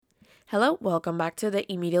Hello, welcome back to the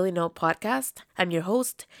Immediately Know podcast. I'm your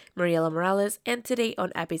host, Mariela Morales, and today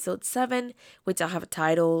on episode 7, which I have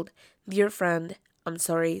titled Dear Friend, I'm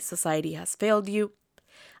Sorry Society Has Failed You,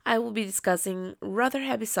 I will be discussing rather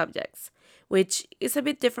heavy subjects, which is a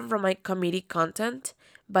bit different from my comedic content,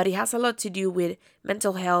 but it has a lot to do with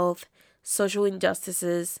mental health, social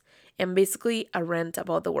injustices, and basically a rant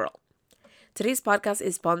about the world. Today's podcast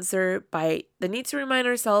is sponsored by the need to remind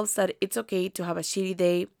ourselves that it's okay to have a shitty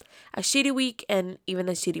day, a shitty week, and even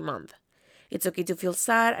a shitty month. It's okay to feel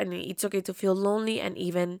sad and it's okay to feel lonely and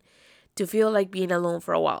even to feel like being alone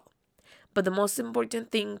for a while. But the most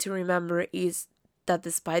important thing to remember is that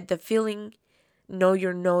despite the feeling, know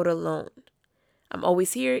you're not alone. I'm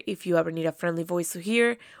always here if you ever need a friendly voice to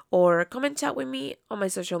hear or come and chat with me on my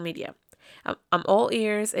social media. I'm all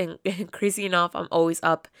ears and crazy enough, I'm always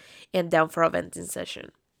up and down for a venting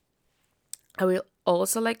session. I will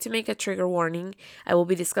also like to make a trigger warning. I will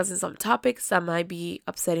be discussing some topics that might be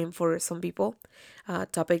upsetting for some people.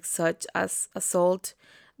 Topics such as assault,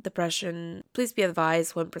 depression. Please be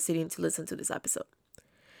advised when proceeding to listen to this episode.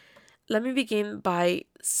 Let me begin by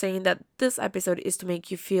saying that this episode is to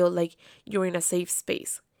make you feel like you're in a safe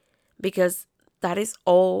space because that is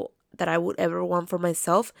all that I would ever want for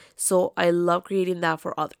myself, so I love creating that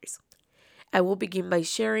for others. I will begin by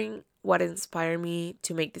sharing what inspired me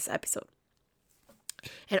to make this episode.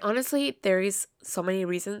 And honestly, there is so many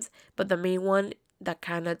reasons, but the main one that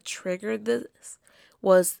kind of triggered this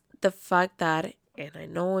was the fact that, and I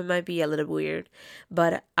know it might be a little weird,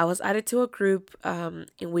 but I was added to a group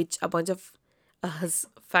in which a bunch of us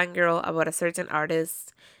fangirl about a certain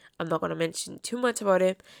artist. I'm not going to mention too much about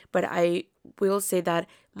it, but I will say that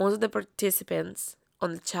most of the participants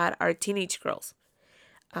on the chat are teenage girls.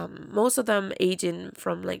 Most of them aging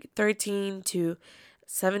from like 13 to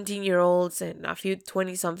 17-year-olds and a few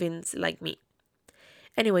 20-somethings like me.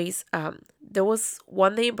 Anyways, there was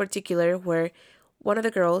one day in particular where one of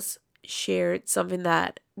the girls shared something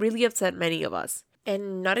that really upset many of us.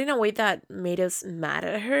 And not in a way that made us mad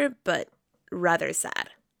at her, but rather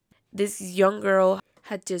sad. This young girl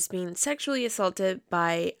had just been sexually assaulted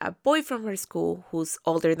by a boy from her school who's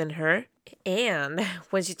older than her. And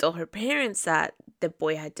when she told her parents that the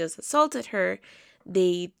boy had just assaulted her,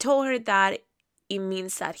 they told her that it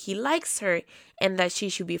means that he likes her and that she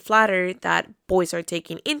should be flattered that boys are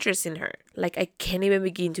taking interest in her. Like, I can't even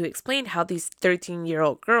begin to explain how this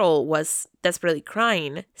 13-year-old girl was desperately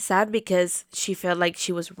crying, sad because she felt like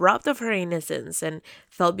she was robbed of her innocence and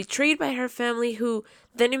felt betrayed by her family, who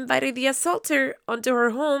then invited the assaulter onto her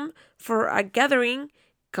home for a gathering,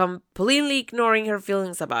 completely ignoring her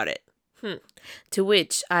feelings about it. To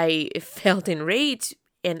which I felt enraged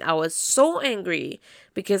and I was so angry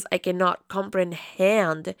because I cannot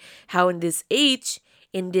comprehend how in this age,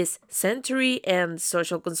 in this century and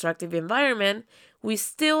social constructive environment, we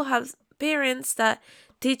still have parents that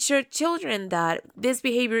teach their children that this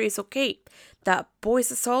behavior is okay, that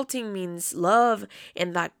boys assaulting means love,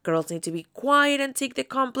 and that girls need to be quiet and take the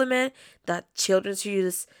compliment, that children should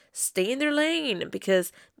just stay in their lane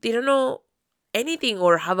because they don't know anything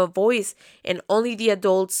or have a voice, and only the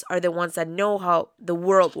adults are the ones that know how the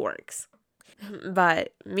world works.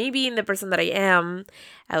 But me being the person that I am,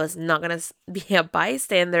 I was not gonna be a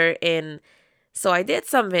bystander, and so I did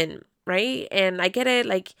something, right? And I get it,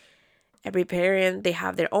 like every parent, they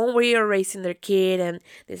have their own way of raising their kid, and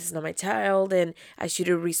this is not my child, and I should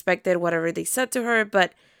have respected whatever they said to her,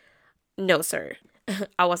 but no, sir.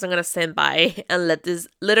 I wasn't gonna stand by and let this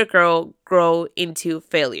little girl grow into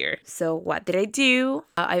failure. So, what did I do?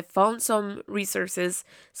 I found some resources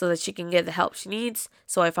so that she can get the help she needs.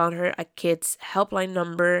 So, I found her a kid's helpline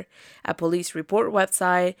number, a police report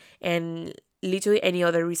website, and literally any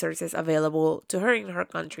other resources available to her in her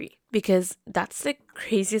country. Because that's the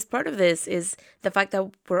craziest part of this is the fact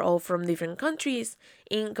that we're all from different countries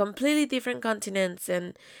in completely different continents,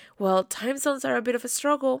 and well, time zones are a bit of a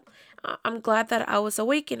struggle. I'm glad that I was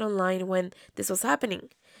awakened online when this was happening.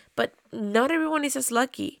 But not everyone is as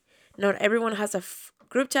lucky. Not everyone has a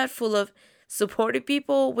group chat full of supportive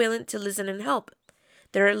people willing to listen and help.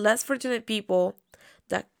 There are less fortunate people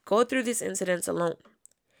that go through these incidents alone.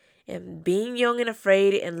 And being young and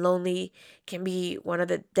afraid and lonely can be one of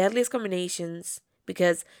the deadliest combinations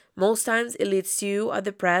because most times it leads to a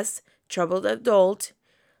depressed, troubled adult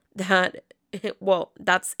that, well,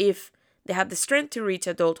 that's if they have the strength to reach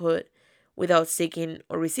adulthood without seeking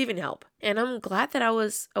or receiving help. And I'm glad that I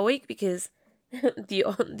was awake because the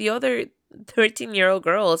other 13-year-old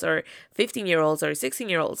girls or 15-year-olds or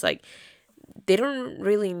 16-year-olds, like, they don't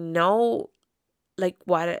really know like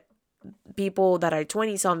what people that are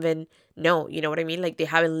 20 something know. You know what I mean? Like they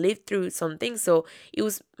haven't lived through some things. So it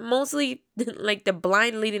was mostly like the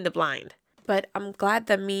blind leading the blind. But I'm glad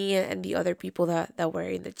that me and the other people that were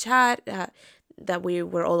in the chat, that we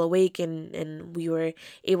were all awake, and we were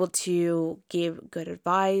able to give good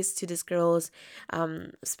advice to these girls,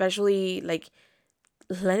 especially like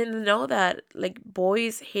letting them know that like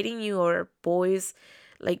boys hitting you or boys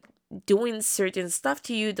like doing certain stuff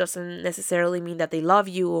to you doesn't necessarily mean that they love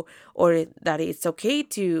you, or that it's okay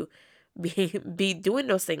to be doing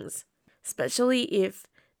those things, especially if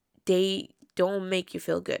they don't make you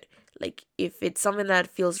feel good. Like if it's something that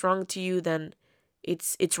feels wrong to you, then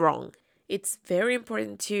it's wrong. It's very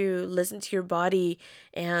important to listen to your body,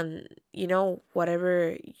 and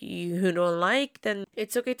whatever you don't like, then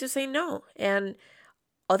it's okay to say no. And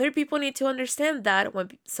other people need to understand that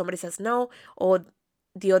when somebody says no, or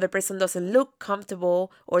the other person doesn't look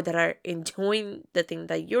comfortable, or that are enjoying the thing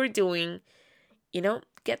that you're doing,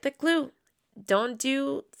 get the clue. Don't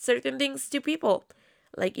do certain things to people.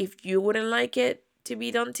 Like if you wouldn't like it to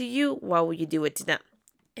be done to you, why would you do it to them?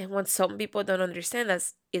 And what some people don't understand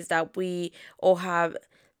is that we all have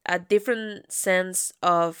a different sense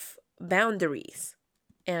of boundaries.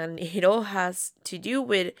 And it all has to do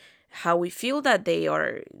with how we feel that day,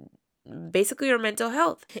 or basically our mental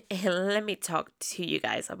health. And let me talk to you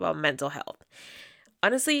guys about mental health.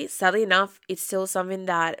 Honestly, sadly enough, it's still something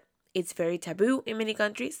that it's very taboo in many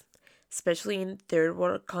countries, especially in third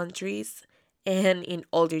world countries and in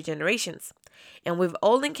older generations. And we've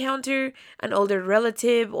all encountered an older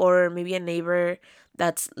relative or maybe a neighbor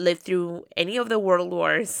that's lived through any of the world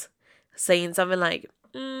wars saying something like,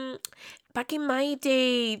 back in my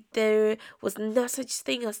day, there was no such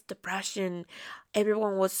thing as depression.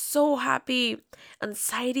 Everyone was so happy.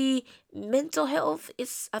 Anxiety, mental health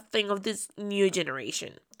is a thing of this new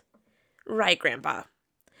generation. Right, Grandpa?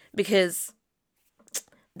 Because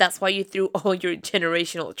that's why you threw all your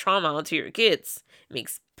generational trauma onto your kids.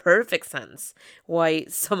 Makes perfect sense why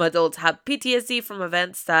some adults have PTSD from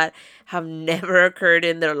events that have never occurred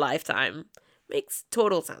in their lifetime. Makes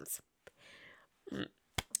total sense.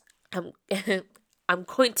 I'm I'm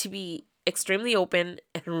going to be extremely open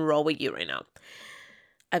and raw with you right now.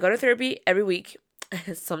 I go to therapy every week,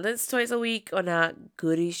 sometimes twice a week on a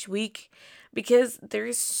goodish week, because there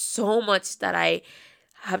is so much that I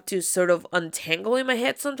have to sort of untangle in my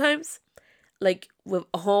head sometimes. Like we've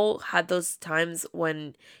all had those times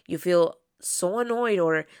when you feel so annoyed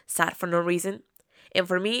or sad for no reason. And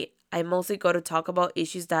for me, I mostly go to talk about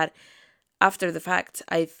issues that after the fact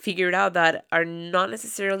I figured out that are not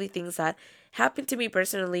necessarily things that happened to me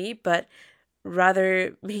personally, but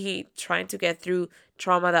rather me trying to get through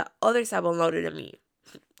trauma that others have unloaded on me.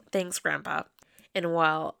 Thanks, Grandpa. And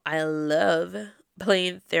while I love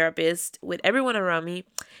playing therapist with everyone around me,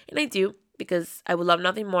 and I do, because I would love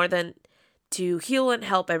nothing more than to heal and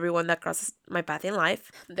help everyone that crosses my path in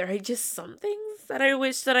life, there are just some things that I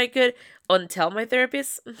wish that I could untell my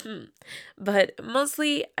therapist. But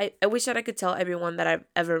mostly, I wish that I could tell everyone that I've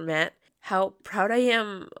ever met how proud I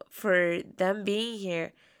am for them being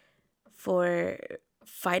here, for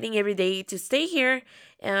fighting every day to stay here,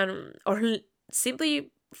 and or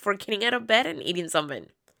simply for getting out of bed and eating something.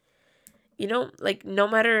 Like no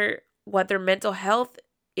matter what their mental health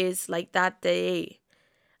is like that day,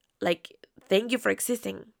 like thank you for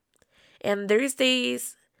existing. And there's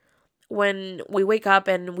days when we wake up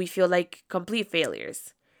and we feel like complete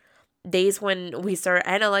failures. Days when we start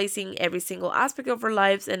analyzing every single aspect of our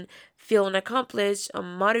lives and feel unaccomplished,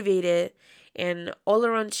 unmotivated, and all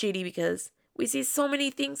around shitty because we see so many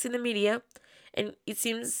things in the media and it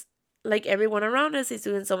seems like everyone around us is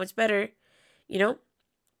doing so much better. You know,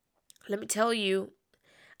 let me tell you,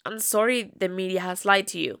 I'm sorry the media has lied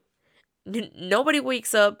to you. Nobody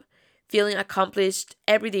wakes up feeling accomplished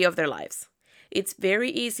every day of their lives. It's very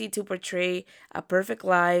easy to portray a perfect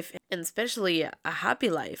life and especially a happy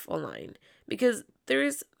life online because there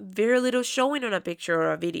is very little showing on a picture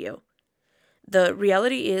or a video. The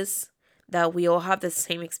reality is that we all have the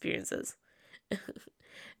same experiences.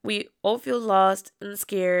 We all feel lost and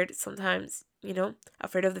scared sometimes,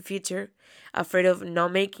 afraid of the future, afraid of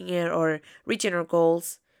not making it or reaching our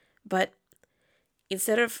goals. But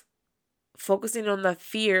instead of focusing on the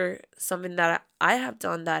fear, something that I have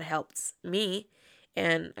done that helps me,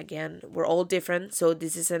 and again, we're all different, so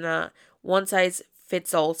this isn't a one size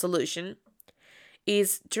fits all solution,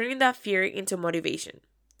 is turning that fear into motivation.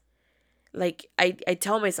 Like, I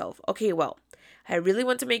tell myself, okay, well, I really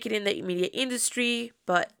want to make it in the media industry,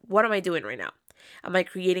 but what am I doing right now? Am I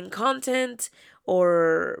creating content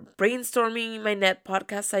or brainstorming my net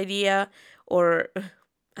podcast idea, or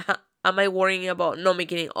am I worrying about not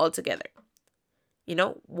making it all together?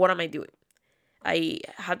 what am I doing? I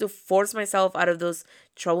have to force myself out of those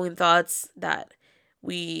troubling thoughts that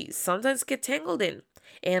we sometimes get tangled in.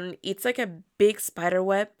 And it's like a big spider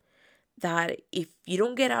web that if you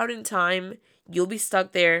don't get out in time, you'll be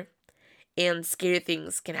stuck there and scary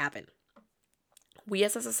things can happen. We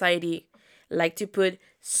as a society like to put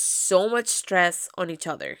so much stress on each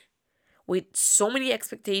other with so many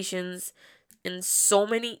expectations and so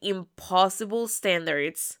many impossible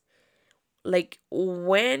standards. Like,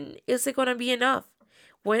 when is it going to be enough?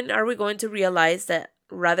 When are we going to realize that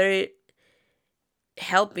rather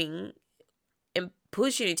helping and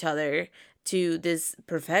pushing each other to this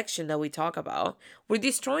perfection that we talk about, we're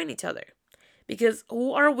destroying each other? Because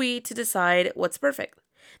who are we to decide what's perfect?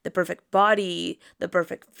 The perfect body, the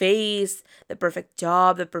perfect face, the perfect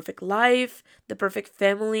job, the perfect life, the perfect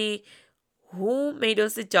family. Who made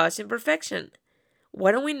us to judge imperfection?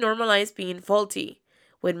 Why don't we normalize being faulty,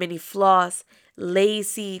 with many flaws,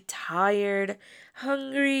 lazy, tired,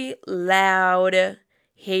 hungry, loud,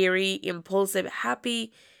 hairy, impulsive,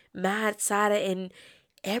 happy, mad, sad, and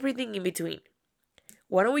everything in between?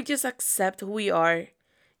 Why don't we just accept who we are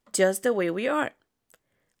just the way we are?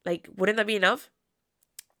 Like, wouldn't that be enough?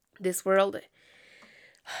 This world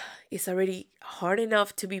is already hard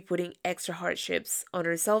enough to be putting extra hardships on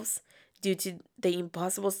ourselves due to the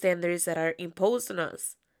impossible standards that are imposed on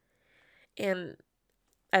us. And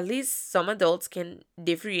at least some adults can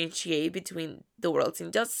differentiate between the world's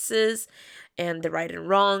injustices and the right and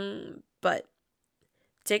wrong. But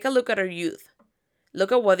take a look at our youth.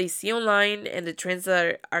 Look at what they see online and the trends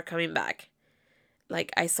that are coming back.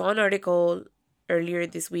 Like, I saw an article earlier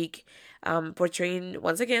this week portraying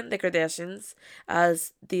once again the Kardashians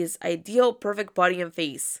as this ideal perfect body and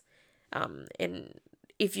face. And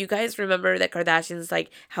if you guys remember the Kardashians,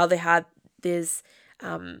 like how they had this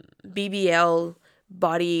BBL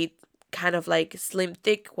body, kind of like slim,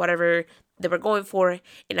 thick, whatever they were going for,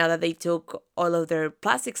 and now that they took all of their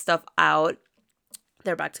plastic stuff out,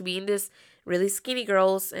 they're back to being this really skinny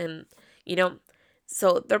girls, and you know,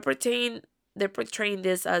 so they're portraying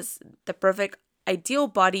this as the perfect ideal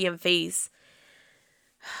body and face,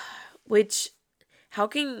 which how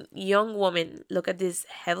can young women look at these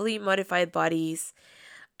heavily modified bodies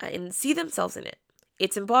and see themselves in it?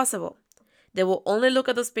 It's impossible. They will only look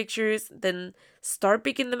at those pictures, then start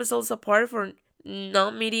picking themselves apart for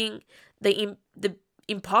not meeting the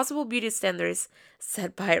impossible beauty standards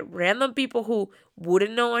set by random people who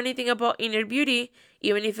wouldn't know anything about inner beauty,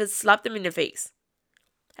 even if it slapped them in the face.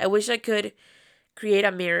 I wish I could create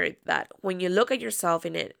a mirror that when you look at yourself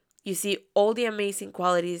in it, you see all the amazing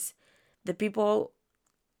qualities the people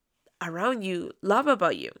around you love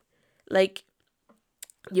about you. Like,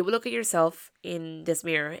 you will look at yourself in this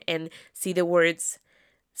mirror and see the words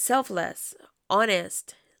selfless,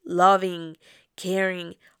 honest, loving,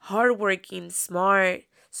 caring, hardworking, smart,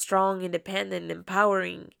 strong, independent,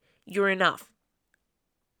 empowering. You're enough.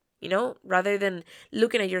 Rather than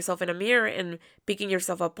looking at yourself in a mirror and picking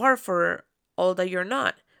yourself apart for all that you're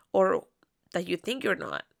not or that you think you're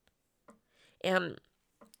not. And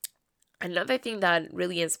another thing that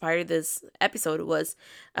really inspired this episode was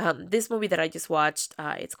this movie that I just watched.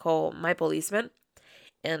 It's called My Policeman.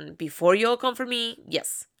 And before you all come for me,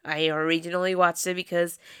 yes, I originally watched it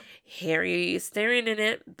because Harry is staring in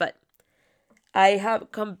it, but I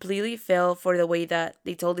have completely fell for the way that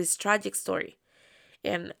they told this tragic story.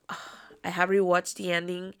 And I have rewatched the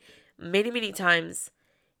ending many, many times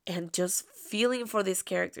and just feeling for these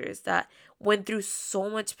characters that went through so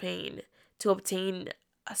much pain to obtain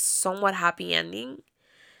a somewhat happy ending.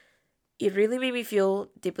 It really made me feel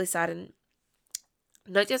deeply saddened,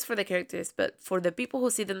 not just for the characters, but for the people who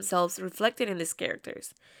see themselves reflected in these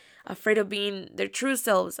characters, afraid of being their true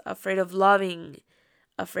selves, afraid of loving,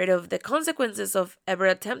 afraid of the consequences of ever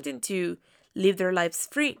attempting to live their lives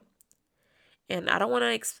free. And I don't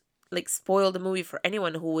want to spoil the movie for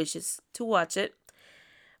anyone who wishes to watch it,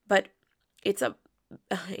 but it's a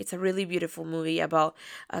it's a really beautiful movie about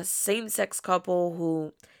a same-sex couple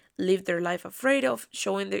who live their life afraid of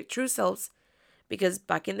showing their true selves, because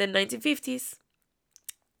back in the 1950s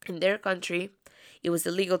in their country it was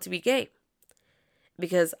illegal to be gay,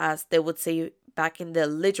 because as they would say back in the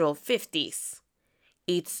literal 50s,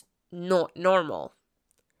 it's not normal.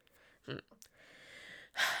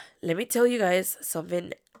 Let me tell you guys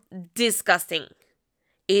something disgusting.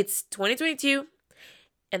 It's 2022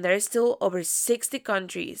 and there are still over 60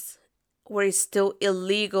 countries where it's still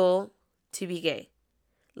illegal to be gay.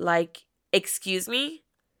 Like, excuse me?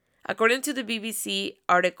 According to the BBC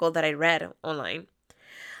article that I read online,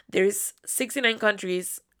 there's 69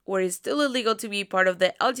 countries where it's still illegal to be part of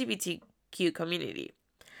the LGBTQ community.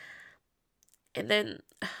 And then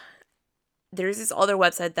there's this other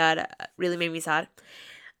website that really made me sad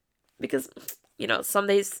because, some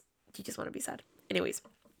days you just want to be sad. Anyways,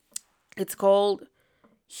 it's called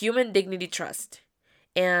Human Dignity Trust.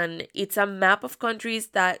 And it's a map of countries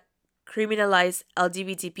that criminalize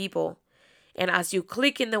LGBT people. And as you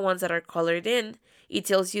click in the ones that are colored in, it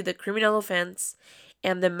tells you the criminal offense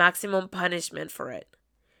and the maximum punishment for it.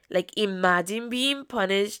 Like, imagine being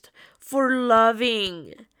punished for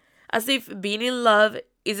loving. As if being in love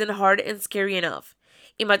isn't hard and scary enough.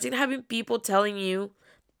 Imagine having people telling you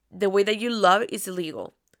the way that you love is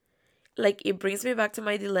illegal. Like, it brings me back to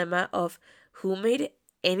my dilemma of who made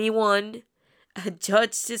anyone a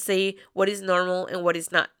judge to say what is normal and what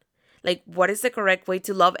is not. Like, what is the correct way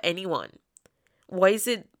to love anyone? Why is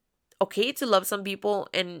it okay to love some people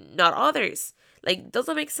and not others? Like, does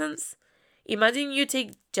that make sense? Imagine you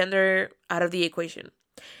take gender out of the equation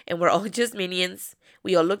and we're all just minions.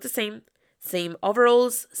 We all look the same. Same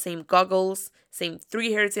overalls, same goggles, same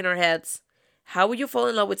three hairs in our heads. How would you fall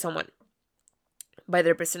in love with someone? By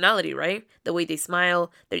their personality, right? The way they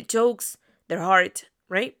smile, their jokes, their heart,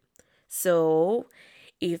 right? So,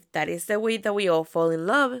 if that is the way that we all fall in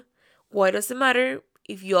love, why does it matter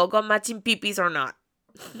if you all got matching peepees or not?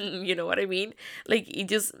 You know what I mean? Like, it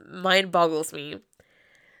just mind boggles me.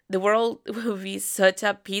 The world would be such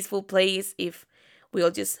a peaceful place if we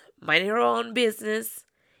all just mind our own business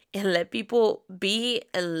and let people be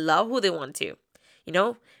and love who they want to. You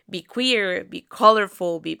know, be queer, be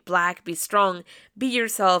colorful, be black, be strong, be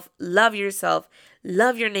yourself, love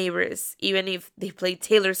your neighbors, even if they play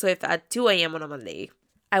Taylor Swift at 2 a.m. on a Monday.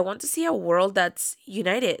 I want to see a world that's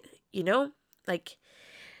united, like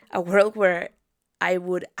a world where I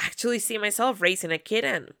would actually see myself raising a kid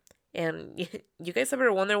in. And you guys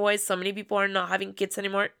ever wonder why so many people are not having kids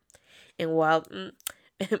anymore? And while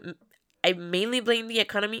I mainly blame the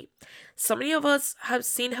economy, so many of us have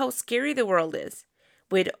seen how scary the world is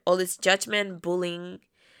with all this judgment, bullying,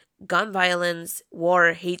 gun violence,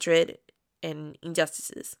 war, hatred, and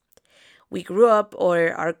injustices. We grew up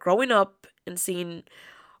or are growing up and seeing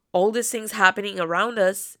all these things happening around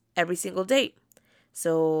us every single day.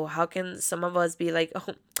 So how can some of us be like,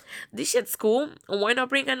 oh, this shit's cool. Why not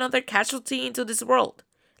bring another casualty into this world?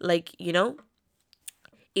 Like,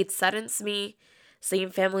 it saddens me seeing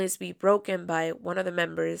families be broken by one of the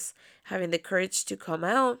members having the courage to come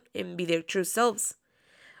out and be their true selves.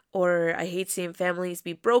 Or I hate seeing families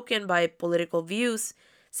be broken by political views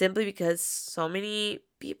simply because so many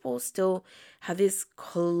people still have this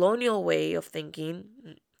colonial way of thinking.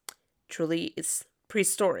 Truly, it's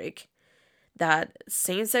prehistoric that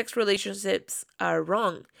same sex relationships are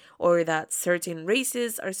wrong, or that certain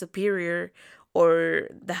races are superior, or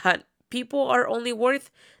that people are only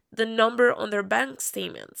worth the number on their bank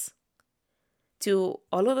statements. To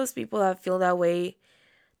all of those people that feel that way,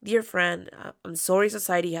 dear friend, I'm sorry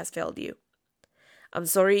society has failed you. I'm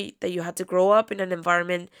sorry that you had to grow up in an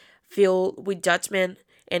environment filled with judgment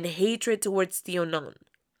and hatred towards the unknown.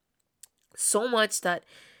 So much that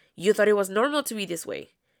you thought it was normal to be this way.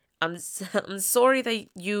 I'm sorry that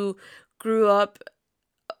you grew up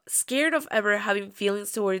scared of ever having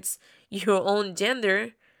feelings towards your own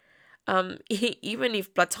gender, even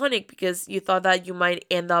if platonic, because you thought that you might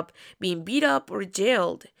end up being beat up or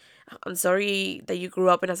jailed. I'm sorry that you grew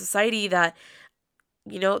up in a society that,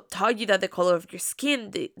 taught you that the color of your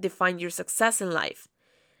skin defined your success in life.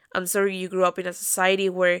 I'm sorry you grew up in a society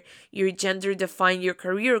where your gender defined your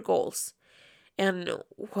career goals. And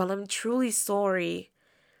while I'm truly sorry,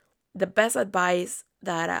 the best advice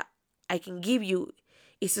that I can give you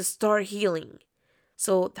is to start healing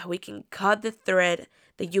so that we can cut the thread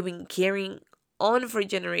that you've been carrying on for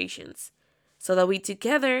generations, so that we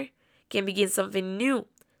together can begin something new,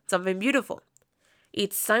 something beautiful.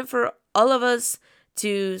 It's time for all of us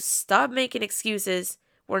to stop making excuses.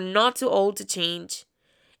 We're not too old to change.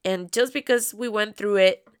 And just because we went through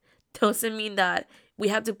it doesn't mean that we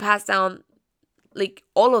have to pass down like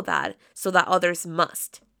all of that so that others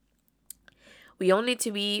must. We all need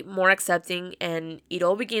to be more accepting, and it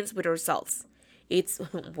all begins with ourselves. It's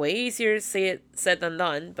way easier said than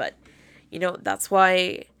done, but that's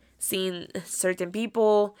why seeing certain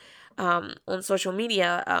people on social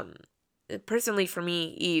media, personally for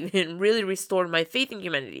me, even really restored my faith in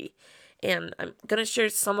humanity. And I'm gonna share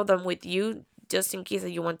some of them with you just in case that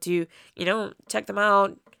you want to, check them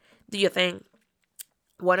out, do your thing.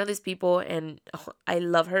 One of these people, and I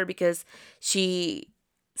love her because she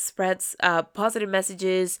spreads positive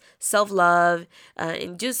messages, self-love,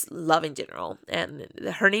 and just love in general. And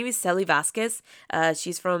her name is Sally Vasquez.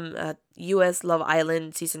 She's from US Love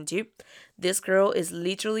Island season 2. This girl is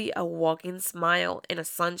literally a walking smile and a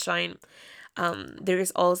sunshine. There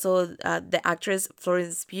is also the actress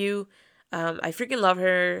Florence Pugh. I freaking love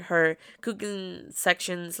her. Her cooking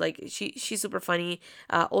sections, like she's super funny.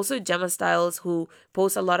 Also Gemma Styles, who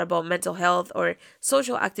posts a lot about mental health or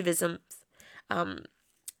social activism, um,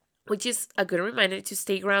 which is a good reminder to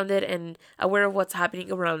stay grounded and aware of what's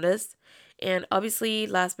happening around us. And obviously,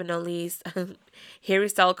 last but not least, Harry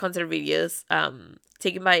Styles concert videos,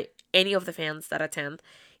 taken by any of the fans that attend.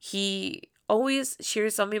 He always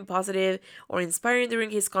shares something positive or inspiring during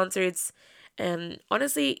his concerts. And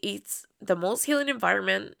honestly, it's the most healing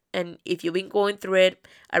environment. And if you've been going through it,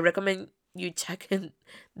 I recommend you check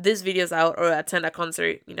these videos out or attend a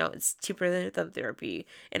concert. You know, it's cheaper than therapy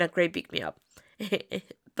and a great pick me up.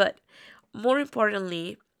 But more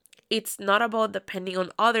importantly, it's not about depending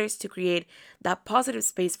on others to create that positive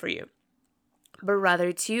space for you, but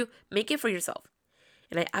rather to make it for yourself.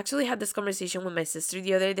 And I actually had this conversation with my sister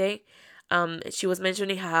the other day. She was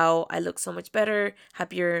mentioning how I look so much better,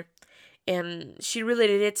 happier, and she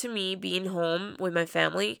related it to me being home with my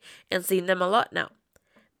family and seeing them a lot now.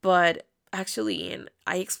 But actually, and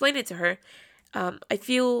I explained it to her, I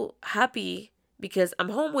feel happy because I'm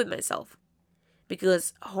home with myself.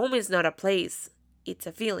 Because home is not a place, it's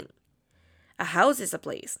a feeling. A house is a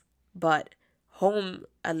place, but home,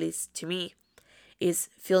 at least to me, is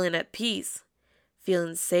feeling at peace,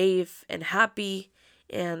 feeling safe and happy.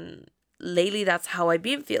 And lately, that's how I've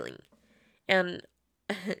been feeling. And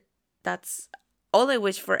that's all I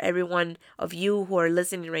wish for every one of you who are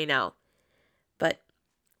listening right now. But,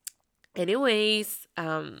 anyways,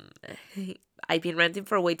 I've been ranting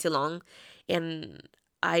for way too long, and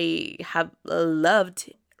I have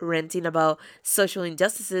loved ranting about social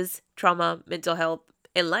injustices, trauma, mental health,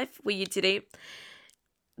 and life with you today.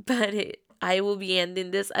 But I will be ending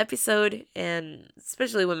this episode, and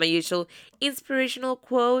especially with my usual inspirational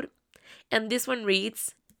quote. And this one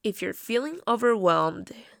reads: if you're feeling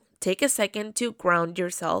overwhelmed, take a second to ground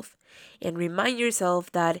yourself and remind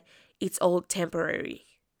yourself that it's all temporary.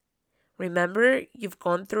 Remember, you've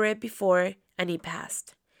gone through it before and it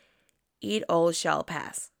passed. It all shall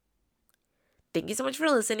pass. Thank you so much for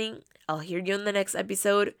listening. I'll hear you in the next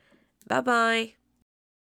episode. Bye bye.